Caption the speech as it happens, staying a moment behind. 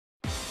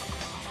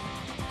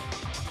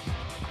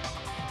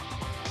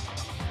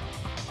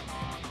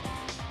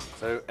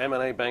So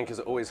M&A bankers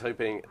are always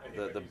hoping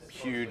that the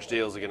huge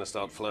deals are going to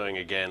start flowing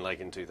again, like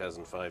in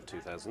 2005,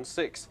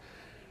 2006.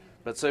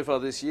 But so far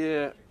this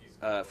year,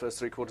 first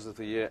 3 quarters of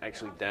the year,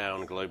 actually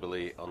down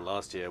globally on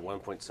last year,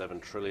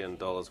 $1.7 trillion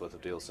worth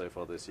of deals so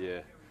far this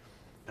year.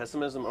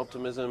 Pessimism,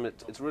 optimism,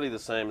 it's really the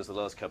same as the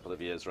last couple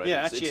of years, right?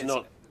 Yeah, it's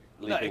not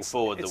leaping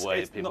forward the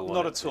way people want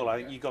not it at all. I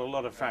think you've got a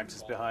lot of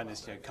factors behind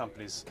this. You know,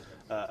 companies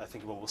are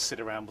thinking, well, we'll sit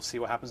around, we'll see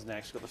what happens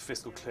next. We've got the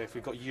fiscal cliff,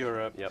 we've got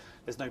Europe. Yep.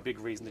 There's no big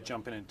reason to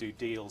jump in and do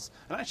deals.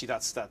 And actually,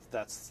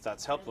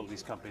 that's helped all of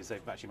these companies.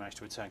 They've actually managed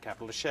to return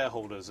capital to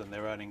shareholders, and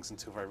their earnings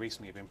until very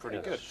recently have been pretty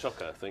good.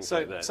 Shocker, things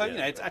like that. So you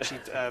know, it's actually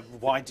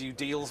why do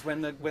deals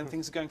when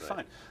things are going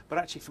fine? But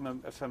actually,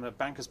 from a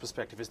banker's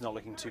perspective, it's not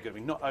looking too good. I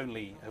mean, not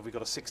only have we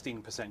got a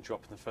 16%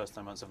 drop in the first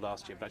 9 months of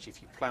last year, but actually,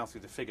 if you plough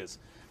through the figures,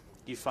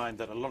 you find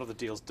that a lot of the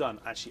deals done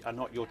actually are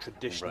not your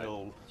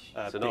traditional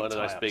so big not a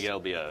nice tie-ups. big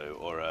LBO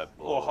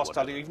or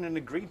hostile, even an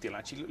agreed deal.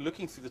 Actually,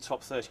 looking through the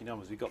top 30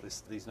 numbers, we've got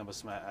these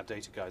numbers from our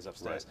data guys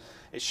upstairs.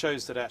 Right. It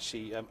shows that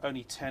actually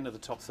only 10 of the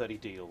top 30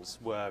 deals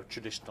were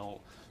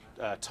traditional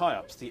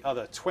tie-ups. The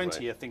other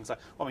 20 are things like,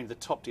 well, I mean, the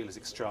top deal is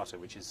Xstrata,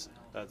 which is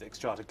the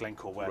Xstrata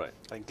Glencore, where I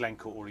think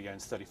Glencore already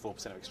owns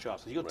 34% of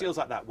Xstrata. So you've got deals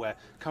like that where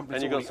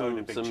companies already own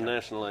a big chunk. And you've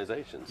got some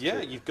nationalizations. Yeah,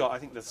 too. you've got, I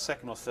think the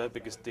second or third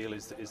biggest deal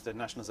is the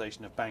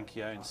nationalization of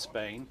Bankia in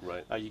Spain.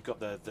 Right. You've got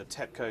the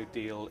TEPCO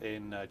deal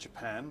in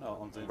Japan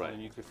on the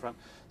nuclear front.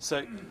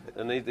 So,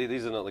 and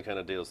these are not the kind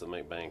of deals that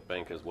make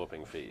bankers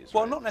whopping fees.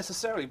 Well, not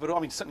necessarily, but I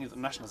mean certainly the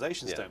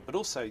nationalizations don't. But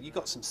also you've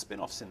got some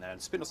spin-offs in there,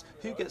 and spin-offs.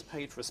 Who gets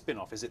paid for a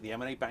spin-off? Is it the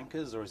M&A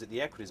bankers or is it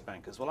the equities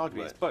bankers? Well,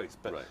 arguably it's both,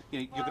 but you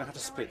know, you're going to have to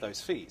split those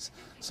fees.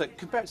 So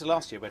compared to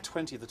last year, where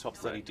 20 of the top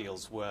 30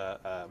 deals were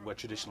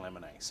traditional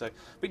M&A. So,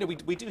 but, you know,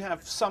 we do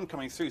have some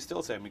coming through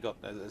still. Saying we got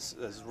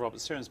as Robert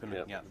Stern's been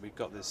looking at, we've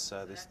got this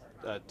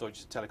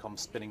Deutsche Telekom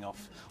spinning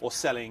off or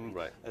selling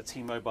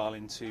T-Mobile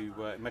into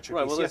Metro PCS.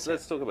 Right. Well,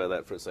 let's talk about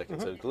that for a second.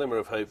 So, glimmer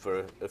of hope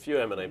for a few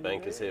M&A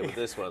bankers here with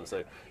this one.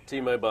 So,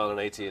 T-Mobile and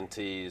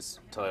AT&T's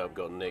tie-up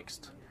got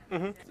nixed.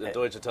 The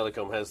Deutsche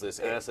Telekom has this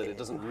asset it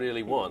doesn't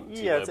really want,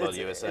 T-Mobile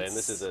USA, and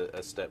this is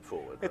a step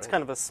forward. It's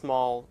kind of a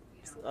small,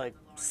 like,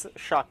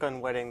 shotgun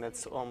wedding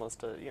that's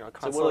almost a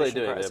consolation. So what are they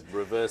doing? prize. They're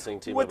reversing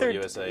T-Mobile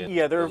USA.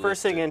 Yeah, they're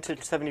reversing into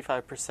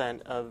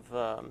 75% of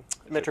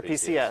Metro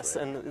PCS,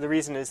 and the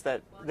reason is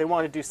that they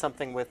want to do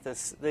something with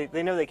this.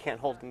 They know they can't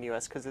hold in the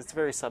U.S. because it's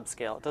very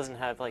subscale. It doesn't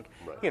have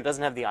it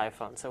doesn't have the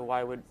iPhone. So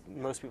why would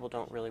most people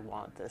don't really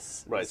want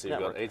this? Right. This so you've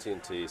network. got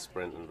AT&T,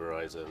 Sprint, and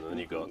Verizon, and then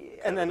you've got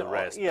the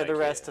rest. Yeah, the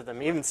rest here. of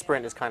them. Even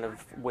Sprint is kind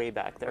of way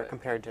back there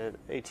compared to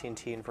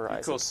AT&T and Verizon.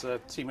 Of course,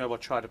 T-Mobile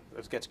tried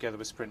to get together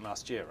with Sprint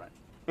last year, right?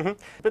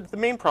 But the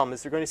main problem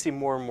is you're going to see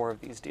more and more of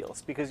these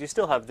deals because you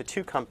still have the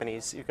two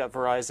companies. You've got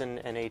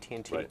Verizon and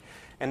AT&T,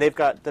 and they've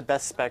got the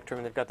best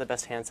spectrum, they've got the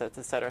best handsets,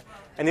 etc.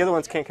 And the other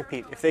ones can't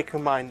compete. If they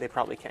combine, they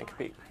probably can't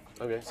compete.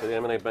 Okay, so the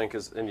M&A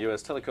bankers in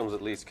US telecoms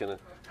at least can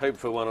hope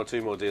for 1 or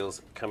 2 more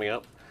deals coming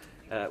up.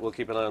 We'll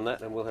keep an eye on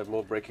that, and we'll have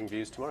more breaking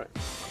views tomorrow.